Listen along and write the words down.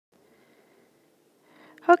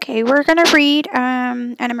Okay, we're gonna read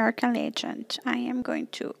an American legend. I am going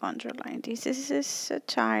to underline this. This is a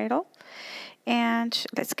title, and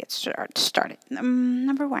let's get started.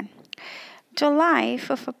 Number one, the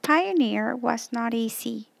life of a pioneer was not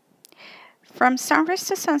easy. From sunrise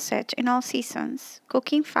to sunset in all seasons,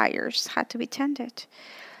 cooking fires had to be tended.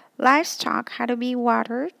 Livestock had to be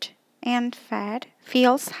watered and fed,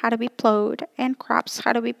 fields had to be plowed, and crops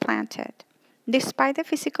had to be planted. Despite the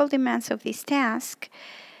physical demands of this task,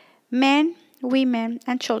 men, women,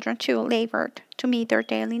 and children too labored to meet their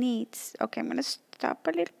daily needs. Okay, I'm going to stop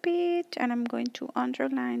a little bit and I'm going to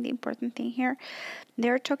underline the important thing here.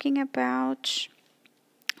 They're talking about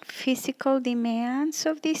physical demands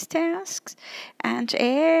of these tasks, and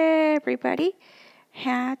everybody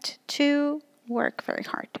had to work very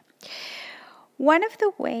hard. One of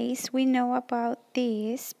the ways we know about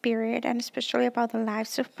this period, and especially about the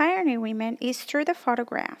lives of pioneer women, is through the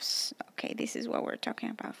photographs. Okay, this is what we're talking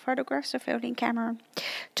about, photographs of Evelyn Cameron.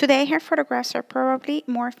 Today, her photographs are probably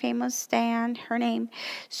more famous than her name.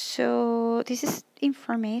 So this is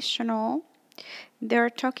informational. They're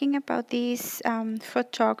talking about this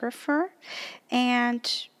photographer,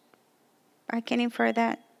 and I can infer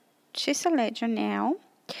that she's a legend now.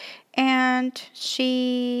 And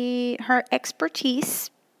her expertise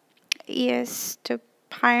is to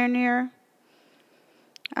pioneer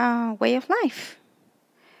way of life.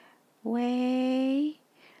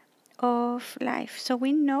 So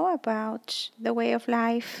we know about the way of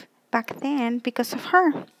life back then because of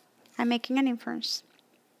her. I'm making an inference.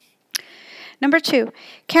 Number two,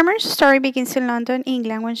 Cameron's story begins in London,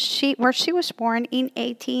 England, where she was born in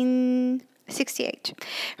 1868.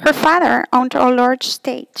 Her father owned a large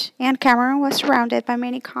estate, and Cameron was surrounded by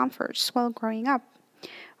many comforts while growing up.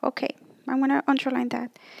 Okay, I'm going to underline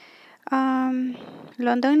that.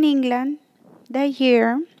 London, England, the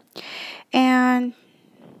year, and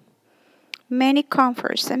many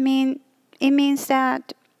comforts. I mean, it means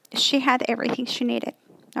that she had everything she needed.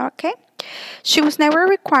 Okay? She was never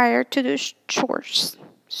required to do chores,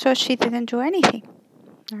 so she didn't do anything.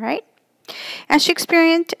 All right? And she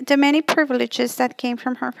experienced the many privileges that came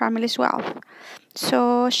from her family's wealth.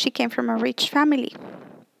 So she came from a rich family.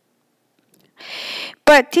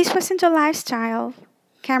 But this wasn't the lifestyle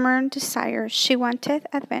Cameron desired. She wanted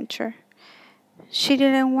adventure. She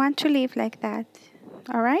didn't want to live like that.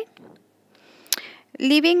 All right?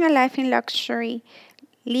 Living a life in luxury.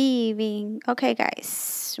 Okay,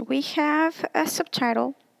 guys, we have a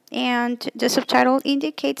subtitle, and the subtitle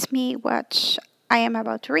indicates me what I am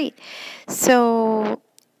about to read. So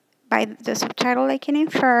by the subtitle, I can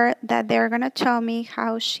infer that they're going to tell me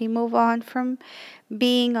how she moved on from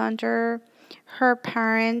being under her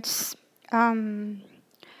parents' I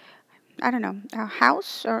don't know, a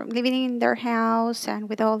house, or living in their house, and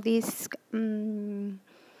with all these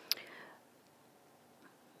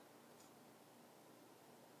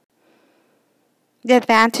the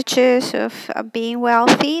advantages of being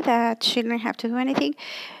wealthy, that she didn't have to do anything,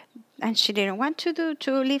 and she didn't want to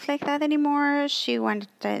live like that anymore. She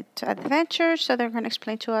wanted adventure, so they're going to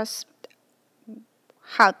explain to us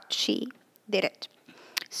how she did it.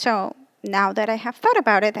 So now that I have thought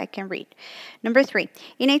about it, I can read. Number three,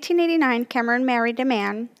 in 1889, Cameron married a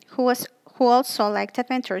man who also liked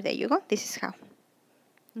adventure. There you go. This is how.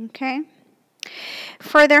 Okay.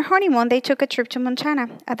 For their honeymoon, they took a trip to Montana.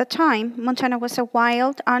 At the time, Montana was a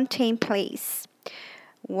wild, untamed place.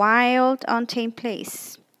 Wild, untamed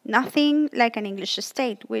place. Nothing like an English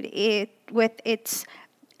estate with its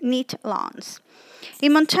neat lawns.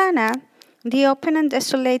 In Montana, the open and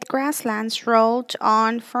desolate grasslands rolled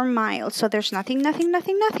on for miles. So there's nothing.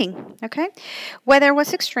 Okay? Weather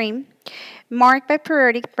was extreme, marked by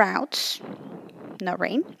periodic droughts, no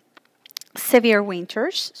rain, severe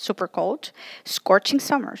winters, super cold, scorching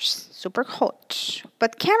summers, super hot.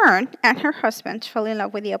 But Cameron and her husband fell in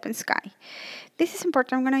love with the open sky. This is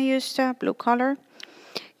important. I'm going to use the blue color.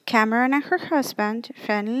 Cameron and her husband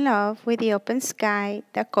fell in love with the open sky,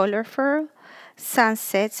 the colorful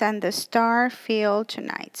sunsets, and the star-filled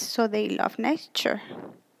nights. So they love nature.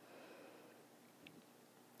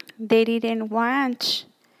 They didn't want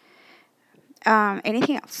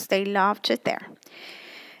anything else. They loved it there.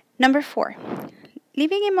 Number four,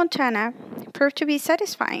 living in Montana proved to be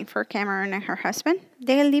satisfying for Cameron and her husband.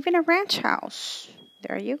 They live in a ranch house.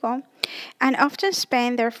 There you go. And often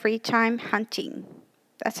spend their free time hunting.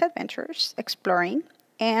 That's adventures, exploring,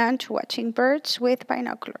 and watching birds with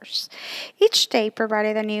binoculars. Each day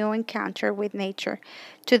provided a new encounter with nature.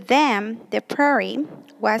 To them, the prairie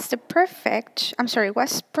was perfect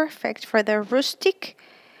for the rustic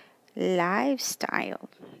lifestyle.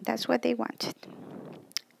 That's what they wanted.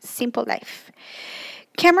 Simple life.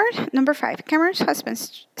 Cameron, number 5. Cameron's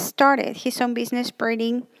husband started his own business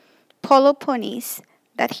breeding polo ponies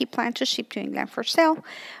that he planned to ship to England for sale.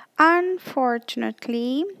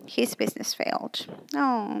 Unfortunately, his business failed.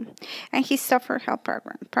 Oh, and he suffered health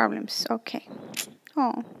problems. Okay.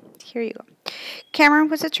 Oh, here you go. Cameron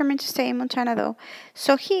was determined to stay in Montana, though,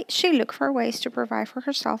 so she looked for ways to provide for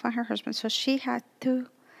herself and her husband. So she had to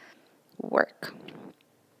work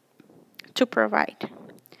to provide.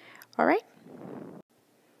 All right.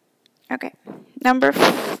 Okay. Number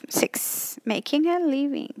 6, making a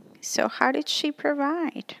living. So how did she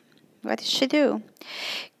provide? What did she do?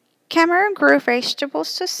 Cameron grew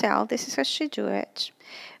vegetables to sell. This is how she do it,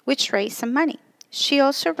 which raised some money. She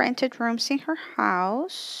also rented rooms in her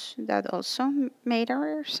house. That also made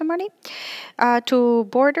her some money. To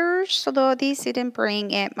boarders, although this didn't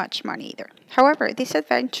bring in much money either. However, this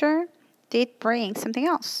adventure did bring something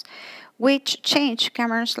else, which changed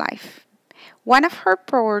Cameron's life. One of her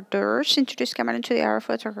boarders introduced Cameron to the art of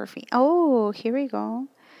photography. Oh, here we go.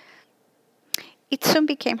 It soon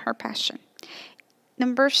became her passion.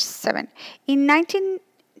 Number 7. In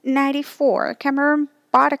 1994, Cameron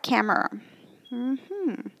bought a camera.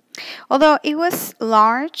 Although it was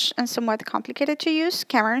large and somewhat complicated to use,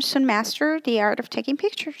 Cameron soon mastered the art of taking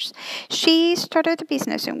pictures. She started a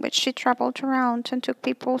business in which she traveled around and took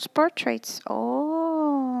people's portraits.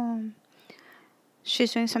 Oh,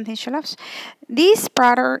 she's doing something she loves. This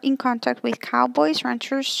brought her in contact with cowboys,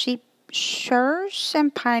 ranchers, sheepshers,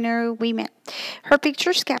 and pioneer women. Her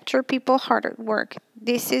pictures capture people's hard work.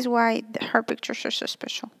 This is why her pictures are so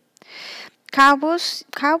special. Cowboys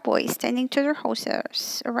tending to their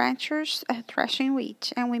horses, ranchers threshing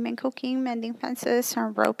wheat, and women cooking, mending fences,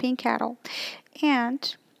 and roping cattle.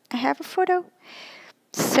 And I have a photo,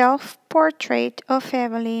 self-portrait of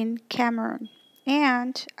Evelyn Cameron.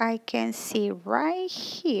 And I can see right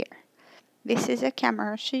here, this is a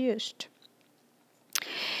camera she used.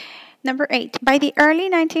 Number 8, by the early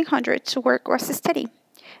 1900s, work was steady,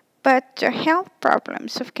 but the health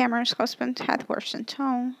problems of Cameron's husband had worsened.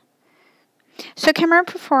 So Cameron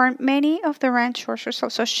performed many of the ranch chores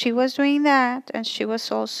herself. So she was doing that, and she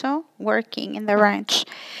was also working in the ranch.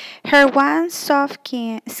 Her once soft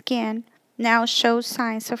skin now shows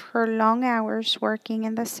signs of her long hours working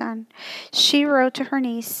in the sun. She wrote to her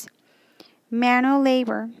niece, "Manual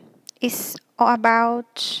labor is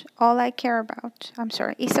about all I care about.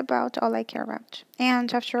 Is about all I care about.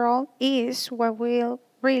 And after all, is what will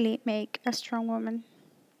really make a strong woman."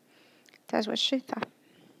 That's what she thought.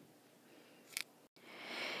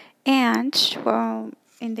 And, well,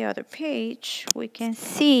 in the other page, we can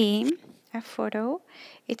see a photo.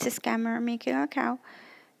 It's a scammer making a cow.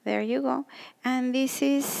 There you go. And this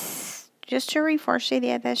is just to reinforce the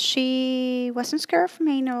idea that she wasn't scared of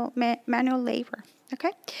manual labor.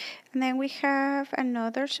 Okay? And then we have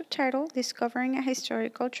another subtitle, Discovering a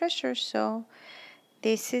Historical Treasure. So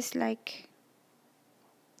this is like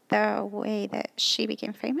the way that she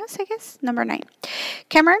became famous, I guess. Number 9.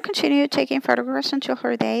 Cameron continued taking photographs until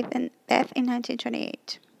her death in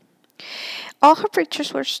 1928. All her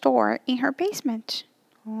pictures were stored in her basement.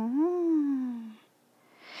 Oh.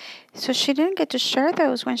 So she didn't get to share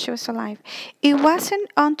those when she was alive. It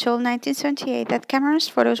wasn't until 1978 that Cameron's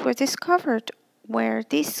photos were discovered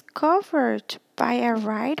by a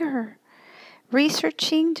writer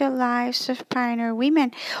researching the lives of pioneer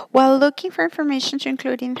women. While looking for information to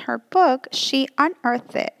include in her book, she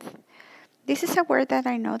unearthed it. This is a word that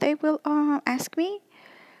I know they will ask me,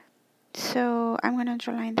 so I'm going to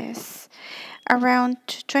underline this. Around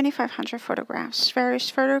 2,500 photographs, various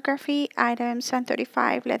photography items, and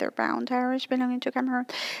 35 leather-bound diaries belonging to Cameron.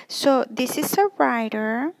 So this is a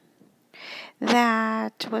writer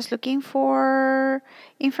that was looking for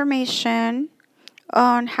information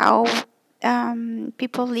on how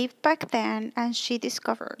people lived back then, and she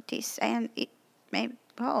discovered this, and it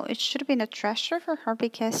should have been a treasure for her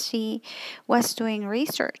because she was doing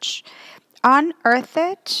research.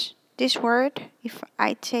 Unearthed, this word, if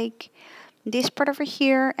I take this part over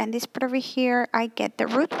here and this part over here, I get the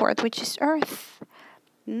root word, which is earth.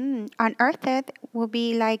 Unearthed will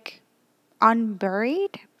be like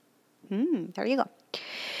unburied. There you go.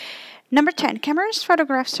 Number 10, Cameron's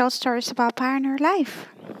photographs tell stories about pioneer life.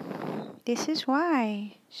 This is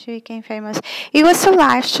why she became famous. It was a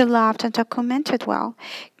life she loved and documented well.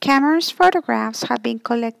 Cameron's photographs have been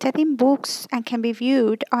collected in books and can be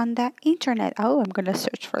viewed on the internet. Oh, I'm going to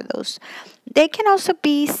search for those. They can also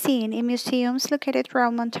be seen in museums located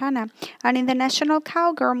throughout Montana and in the National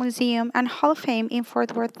Cowgirl Museum and Hall of Fame in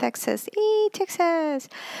Fort Worth, Texas. Texas!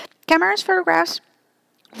 Cameron's photographs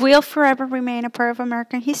will forever remain a part of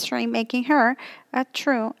American history, making her a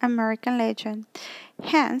true American legend.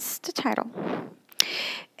 Hence the title.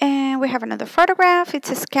 And we have another photograph. It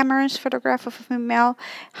says Cameron's photograph of a female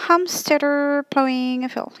homesteader plowing a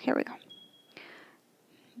field. Here we go.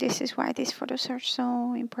 This is why these photos are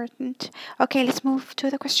so important. Okay, let's move to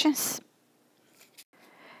the questions.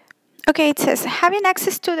 Okay, it says, having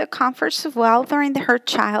access to the comforts of wealth during her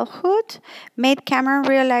childhood made Cameron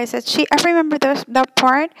realize that I remember that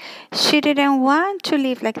part, she didn't want to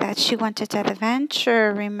live like that. She wanted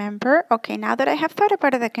adventure, remember? Okay, now that I have thought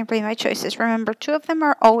about it, I can bring my choices. Remember, 2 of them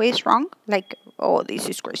are always wrong, like, oh, this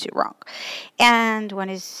is crazy wrong. And one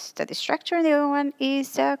is the distractor, and the other one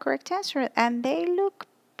is the correct answer. And they look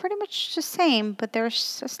pretty much the same, but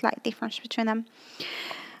there's a slight difference between them.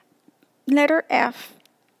 Letter F.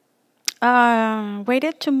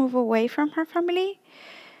 Waited to move away from her family?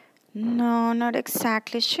 No, not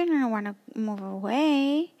exactly. She didn't want to move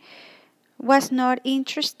away. Was not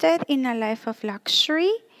interested in a life of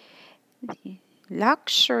luxury?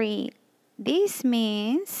 Luxury. This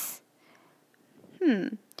means,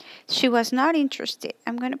 she was not interested.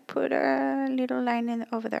 I'm going to put a little line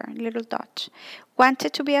over there, a little dot.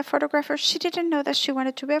 Wanted to be a photographer? She didn't know that she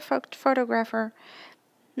wanted to be a photographer.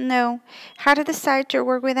 No. Had a desire to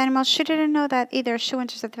work with animals? She didn't know that either. She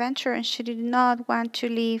wanted adventure and she did not want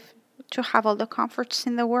to have all the comforts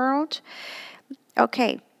in the world.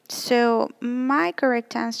 Okay, so my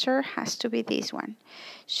correct answer has to be this one.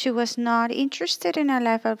 She was not interested in a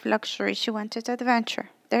life of luxury. She wanted adventure.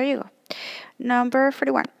 There you go. Number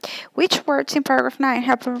 41. Which words in paragraph 9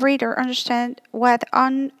 help a reader understand what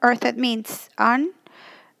unearthed means?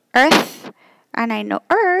 Unearth, and I know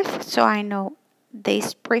earth, so I know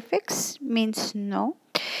this prefix means no,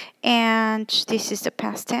 and this is the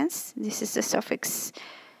past tense. This is the suffix,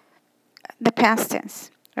 the past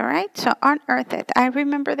tense. All right. So unearthed. I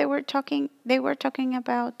remember they were talking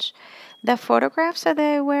about the photographs that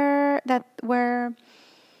were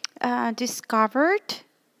discovered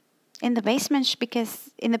in the basement,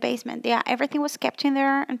 because in the basement, yeah, everything was kept in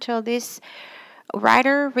there until this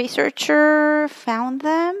researcher found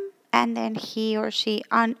them, and then he or she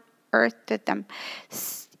unearthed them.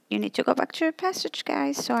 You need to go back to your passage,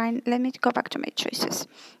 guys. So let me go back to my choices.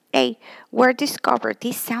 A, were discovered.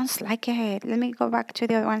 This sounds like a. Let me go back to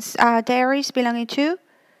the other ones. Diaries belonging to.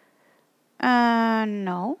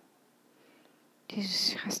 No.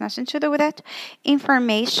 This has nothing to do with that.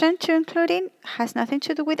 Information to including has nothing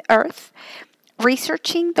to do with Earth.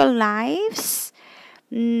 Researching the lives.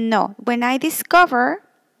 No. When I discover.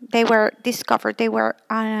 They were discovered. They were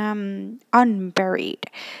unburied.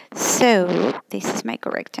 So this is my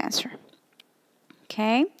correct answer.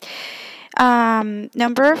 Okay.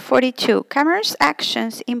 Number 42. Cameron's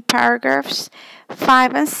actions in paragraphs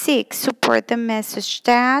 5 and 6 support the message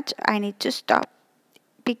that I need to stop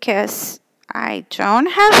because I don't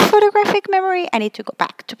have photographic memory. I need to go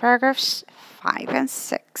back to paragraphs 5 and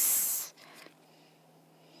 6.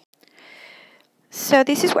 So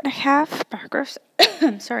this is what I have. Paragraphs,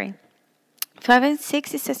 sorry. 5 and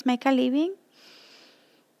 6, it says make a living.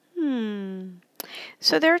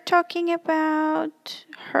 So they're talking about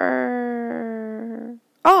her.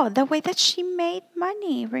 Oh, the way that she made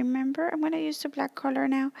money. Remember? I'm going to use the black color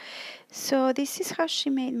now. So this is how she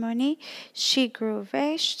made money. She grew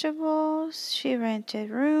vegetables. She rented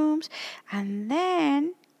rooms. And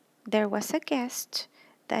then there was a guest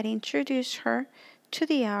that introduced her to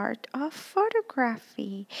the art of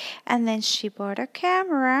photography. And then she bought a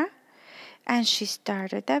camera and she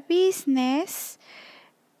started a business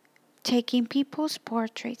taking people's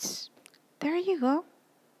portraits. There you go.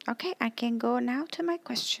 Okay, I can go now to my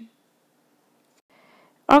question.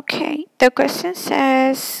 Okay, the question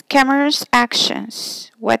says Cameron's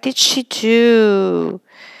actions. What did she do?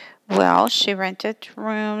 Well, she rented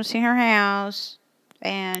rooms in her house,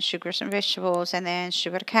 and she grew some vegetables, and then she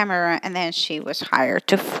bought a camera, and then she was hired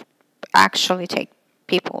to actually take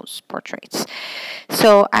people's portraits.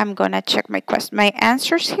 So I'm gonna check my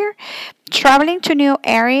answers here. Traveling to new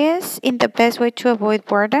areas in the best way to avoid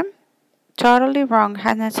boredom. Totally wrong.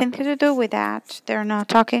 Has nothing to do with that. They're not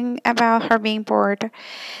talking about her being bored.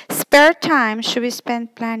 Spare time should be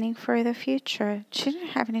spent planning for the future. She didn't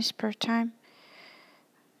have any spare time.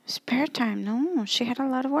 Spare time? No, she had a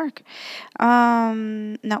lot of work.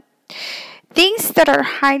 No. Things that are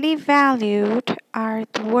highly valued are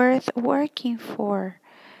worth working for.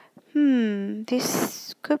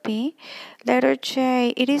 This could be. Letter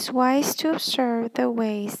J. It is wise to observe the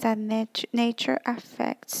ways that nature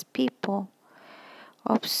affects people.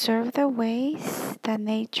 Observe the ways that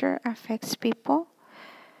nature affects people?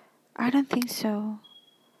 I don't think so.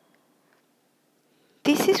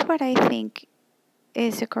 This is what I think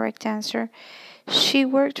is the correct answer. She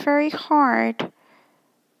worked very hard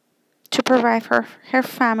to provide for her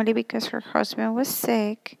family because her husband was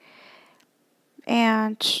sick,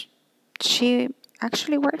 and she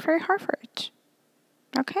actually worked very hard for it.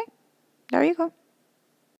 Okay, there you go.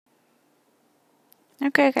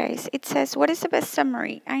 Okay, guys, it says, what is the best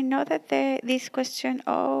summary? I know that this question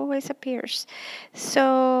always appears.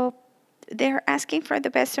 So they're asking for the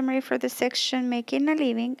best summary for the section making a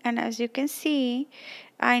living. And as you can see,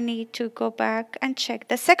 I need to go back and check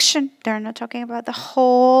the section. They're not talking about the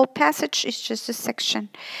whole passage. It's just a section.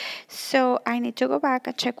 So I need to go back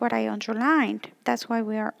and check what I underlined. That's why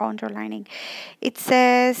we are underlining. It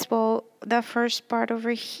says, well, the first part over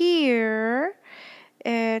here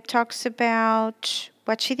talks about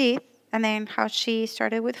what she did and then how she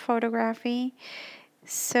started with photography.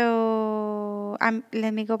 So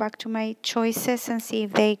let me go back to my choices and see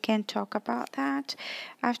if they can talk about that.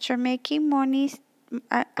 After making money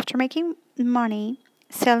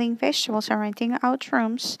selling vegetables and renting out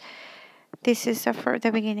rooms, this is for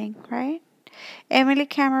the beginning, right? Emily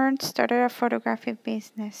Cameron started a photography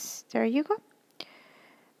business. There you go.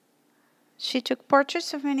 She took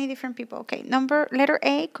portraits of many different people. Okay, letter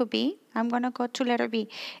A could be, I'm going to go to letter B.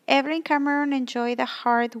 Evelyn Cameron enjoyed the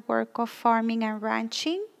hard work of farming and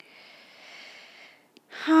ranching.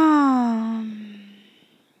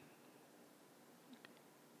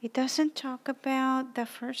 It doesn't talk about the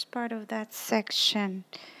first part of that section.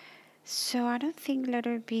 So I don't think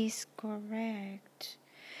letter B is correct.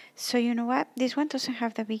 So you know what? This one doesn't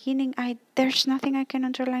have the beginning. There's nothing I can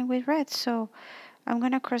underline with red, so I'm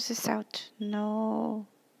going to cross this out. No.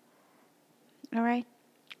 All right.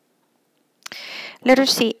 Letter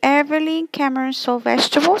C. Evelyn Cameron sold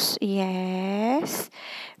vegetables. Yes.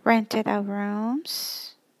 Rented out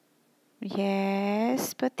rooms.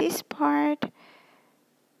 Yes. But this part.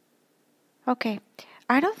 Okay.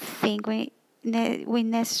 I don't think we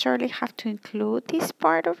necessarily have to include this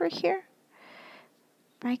part over here.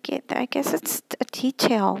 I guess it's a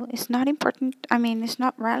detail. It's not important. I mean, it's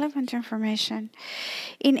not relevant information.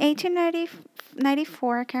 In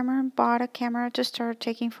 1894, Cameron bought a camera to start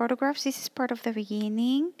taking photographs. This is part of the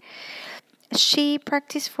beginning. She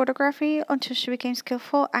practiced photography until she became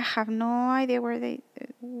skillful. I have no idea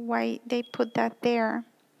why they put that there.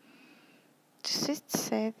 Does it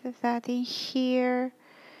say that in here?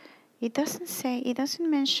 It doesn't say. It doesn't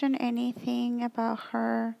mention anything about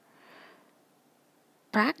her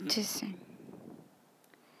practicing.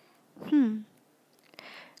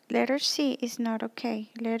 Letter C is not okay.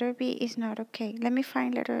 Letter B is not okay. Let me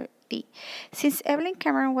find letter D. Since Evelyn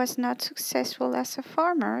Cameron was not successful as a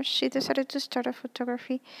farmer, she decided to start a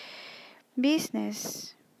photography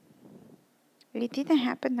business. It didn't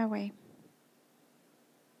happen that way.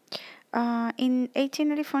 In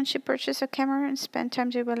 1894, she purchased a camera and spent time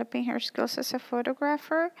developing her skills as a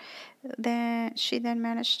photographer. She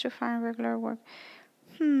managed to find regular work.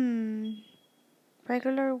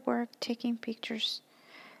 Regular work taking pictures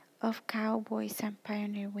of cowboys and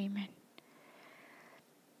pioneer women.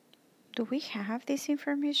 Do we have this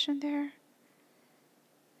information there?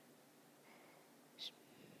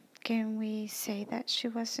 Can we say that she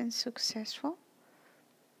wasn't successful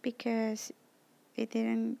because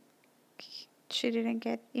she didn't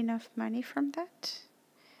get enough money from that?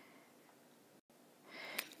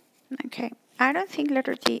 Okay, I don't think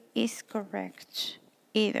letter D is correct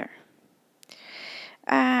either.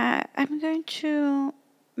 I'm going to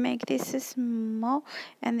make this small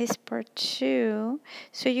and this part too,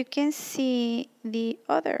 so you can see the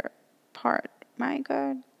other part. My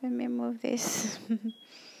God, let me move this.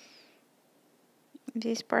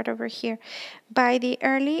 This part over here. By the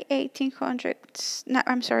early 1800s,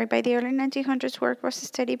 by the early 1900s, work was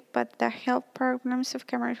steady, but the health problems of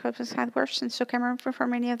Cameron's husband had worsened, so Cameron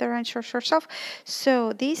performed many of the ranchers herself.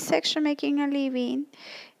 So this section, making a living,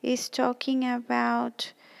 is talking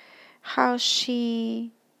about how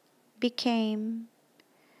she became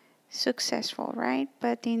successful, right?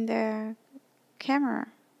 But in the camera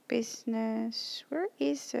business, where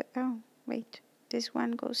is it? Oh, wait, this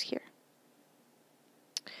one goes here.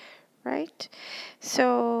 Right?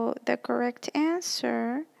 So the correct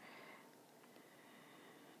answer,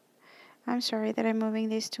 I'm sorry that I'm moving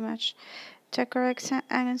this too much. The correct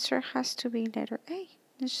answer has to be letter A.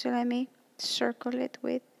 So let me circle it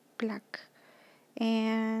with black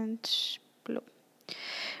and blue.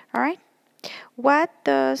 All right. What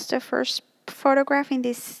does the first photograph in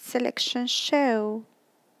this selection show?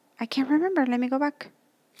 I can't remember. Let me go back.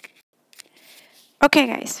 Okay,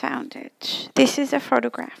 guys, found it. This is a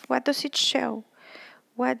photograph. What does it show?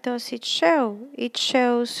 What does it show? It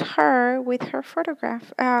shows her with her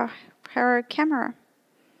photograph, her camera.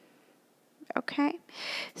 Okay,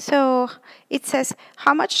 so it says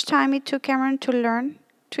how much time it took Cameron to learn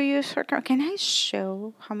to use her camera. Can I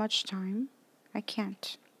show how much time? I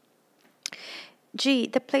can't. G,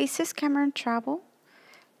 the places Cameron traveled.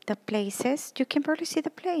 The places, you can barely see the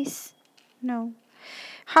place. No.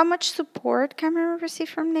 How much support Cameron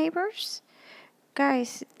received from neighbors?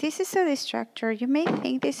 Guys, this is a distractor. You may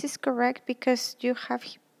think this is correct because you have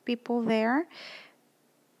people there,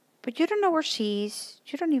 but you don't know where she is.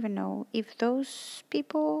 You don't even know if those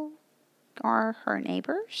people are her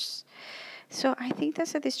neighbors. So I think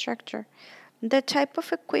that's a distractor. The type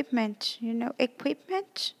of equipment,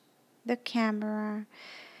 equipment, the camera.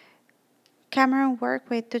 Cameron worked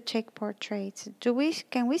with to take portraits.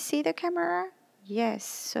 Can we see the camera? Yes,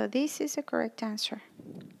 so this is a correct answer.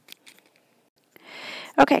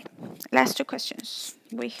 Okay, last two questions.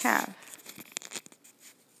 We have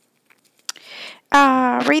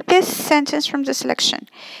read this sentence from the selection.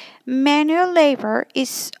 Manual labor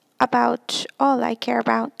is about all I care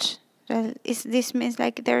about. This means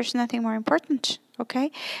like there's nothing more important,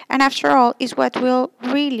 okay? And after all, is what will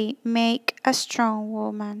really make a strong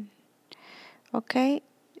woman, okay?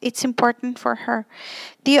 It's important for her.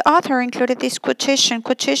 The author included this quotation.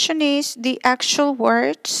 Quotation is the actual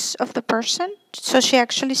words of the person. So she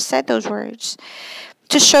actually said those words.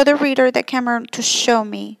 To show the reader the camera, to show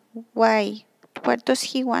me. Why? What does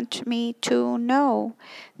he want me to know?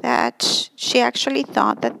 That she actually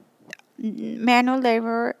thought that manual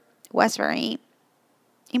labor was very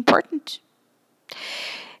important.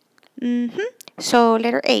 So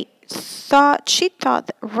letter A. She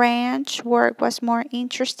thought ranch work was more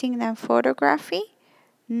interesting than photography?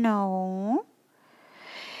 No.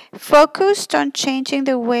 Focused on changing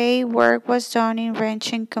the way work was done in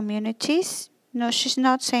ranching communities? No, she's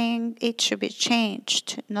not saying it should be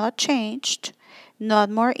changed. Not changed. Not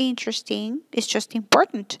more interesting. It's just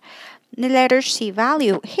important. The letter C,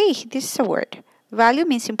 value. Hey, this is a word. Value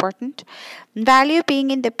means important. Value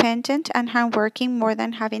being independent and hardworking more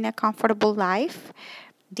than having a comfortable life.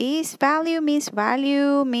 This value means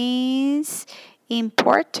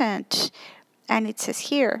important. And it says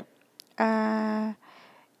here, care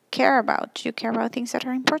about. You care about things that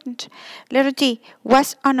are important. Letter D,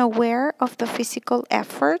 was unaware of the physical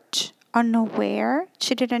effort. Unaware.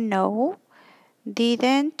 She didn't know.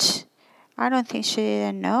 Didn't. I don't think she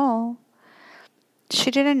didn't know. She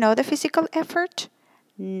didn't know the physical effort?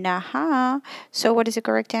 Nah. So what is the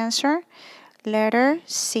correct answer? Letter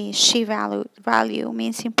C, she valued. Value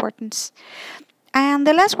means importance. And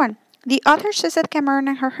the last one. The author says that Cameron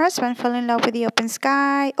and her husband fell in love with the open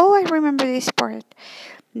sky. Oh, I remember this part.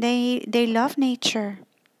 They love nature.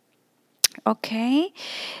 Okay.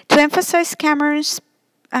 To emphasize Cameron's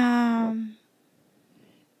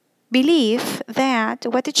belief that,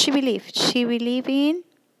 what did she believe? She believed in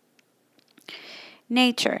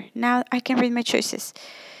nature. Now I can read my choices.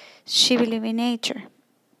 She believed in nature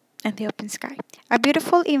and the open sky. A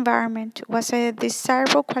beautiful environment was a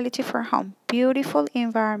desirable quality for home. Beautiful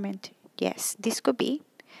environment. Yes, this could be.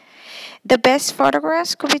 The best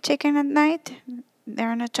photographs could be taken at night.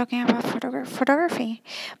 They're not talking about photography.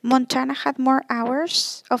 Montana had more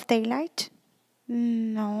hours of daylight.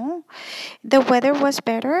 No. The weather was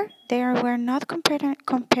better. They were not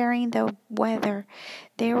comparing the weather.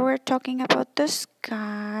 They were talking about the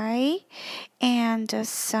sky and the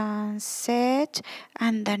sunset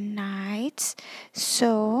and the nights.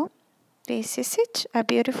 So this is it. A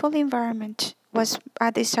beautiful environment was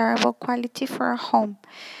a desirable quality for a home.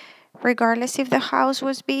 Regardless if the house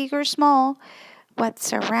was big or small, what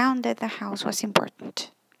surrounded the house was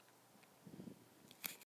important.